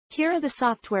Here are the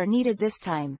software needed this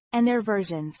time, and their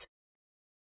versions.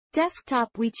 Desktop,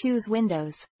 we choose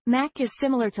Windows. Mac is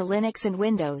similar to Linux and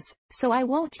Windows, so I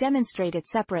won't demonstrate it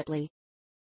separately.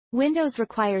 Windows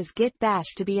requires Git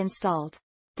Bash to be installed.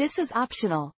 This is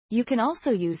optional. You can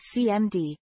also use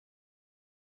CMD.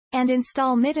 And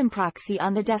install mitmproxy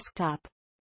on the desktop.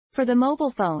 For the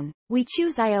mobile phone, we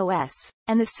choose iOS,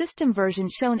 and the system version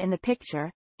shown in the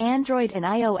picture, Android and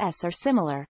iOS are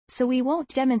similar, so we won't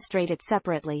demonstrate it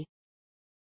separately.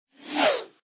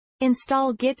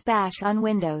 Install Git Bash on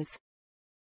Windows.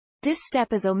 This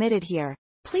step is omitted here.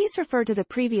 Please refer to the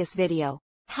previous video,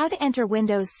 How to Enter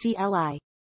Windows CLI.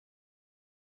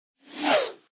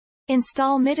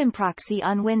 Install mitmproxy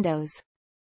on Windows.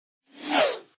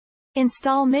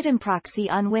 Install mitmproxy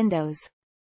on Windows.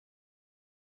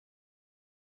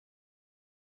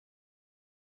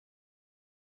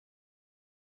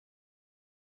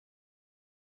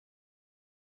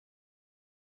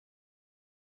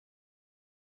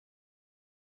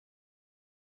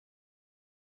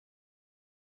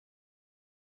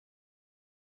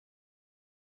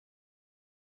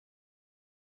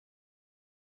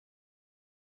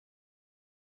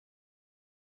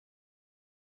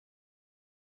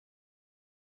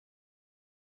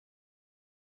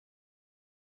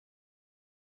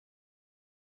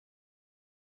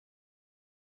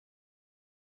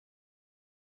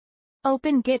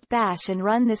 Open Git Bash and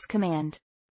run this command.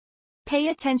 Pay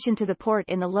attention to the port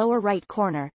in the lower right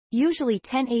corner, usually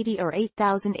 1080 or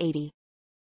 8080.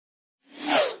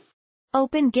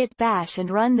 Open Git Bash and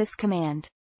run this command.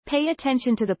 Pay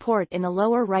attention to the port in the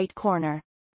lower right corner.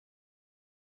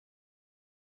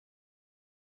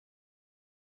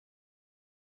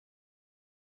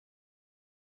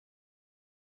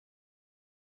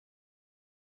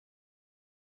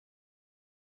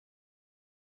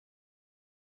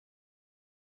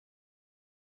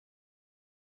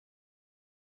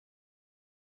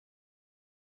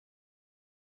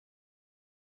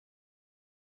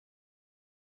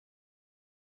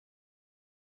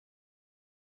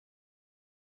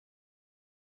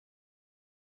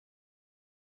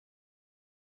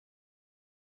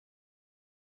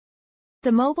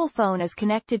 The mobile phone is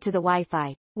connected to the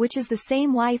Wi-Fi, which is the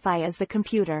same Wi-Fi as the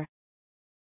computer.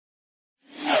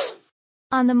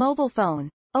 On the mobile phone,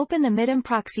 open the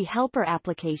mitmproxy helper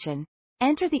application,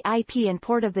 enter the IP and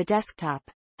port of the desktop,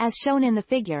 as shown in the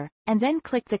figure, and then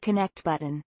click the Connect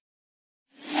button.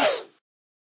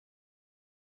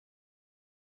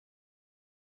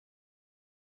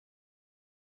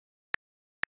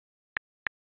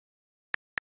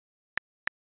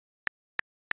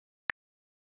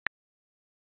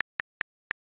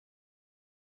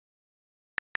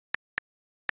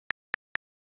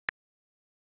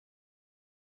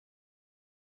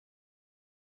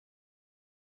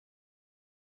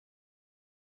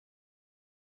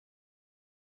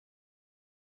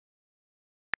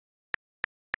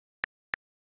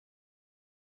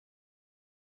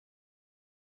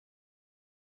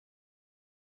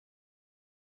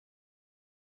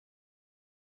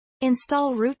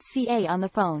 Install root CA on the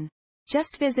phone.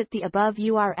 Just visit the above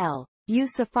URL,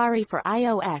 use Safari for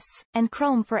iOS, and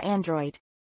Chrome for Android.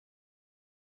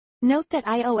 Note that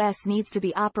iOS needs to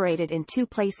be operated in two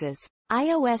places.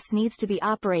 iOS needs to be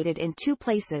operated in two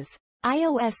places.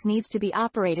 iOS needs to be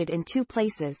operated in two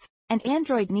places, and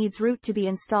Android needs root to be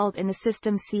installed in the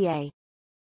system CA.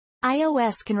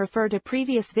 iOS can refer to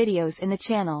previous videos in the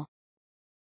channel.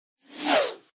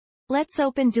 Let's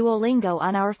open Duolingo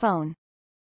on our phone.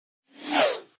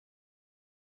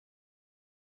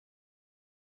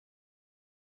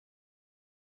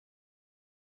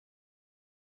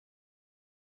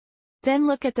 Then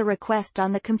look at the request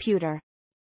on the computer.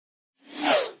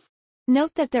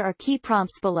 Note that there are key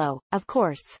prompts below, of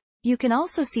course. You can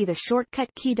also see the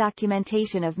shortcut key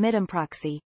documentation of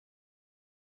mitmproxy.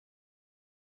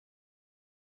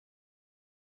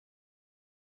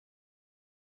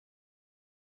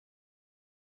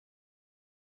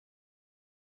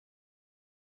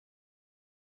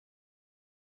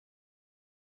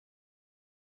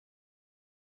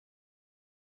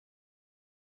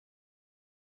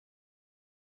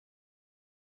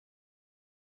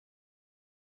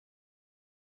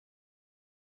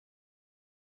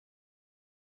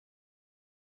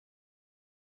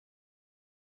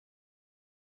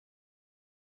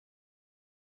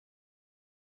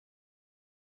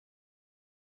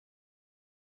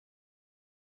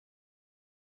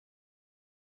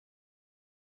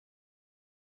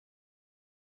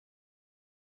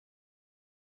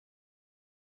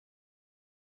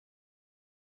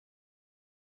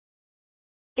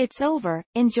 It's over,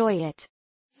 enjoy it.